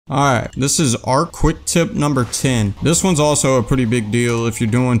Alright, this is our quick tip number 10. This one's also a pretty big deal if you're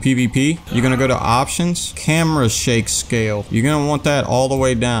doing PvP. You're gonna go to options, camera shake scale. You're gonna want that all the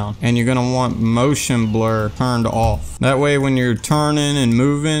way down, and you're gonna want motion blur turned off. That way when you're turning and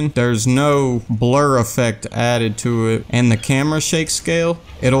moving, there's no blur effect added to it. And the camera shake scale,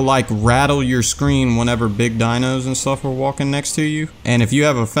 it'll like rattle your screen whenever big dinos and stuff are walking next to you. And if you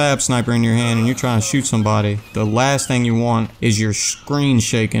have a fab sniper in your hand and you're trying to shoot somebody, the last thing you want is your screen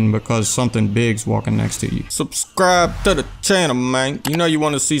shaking because something big's walking next to you. Subscribe to the channel, man. You know you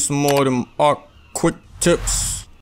want to see some more of them quick tips.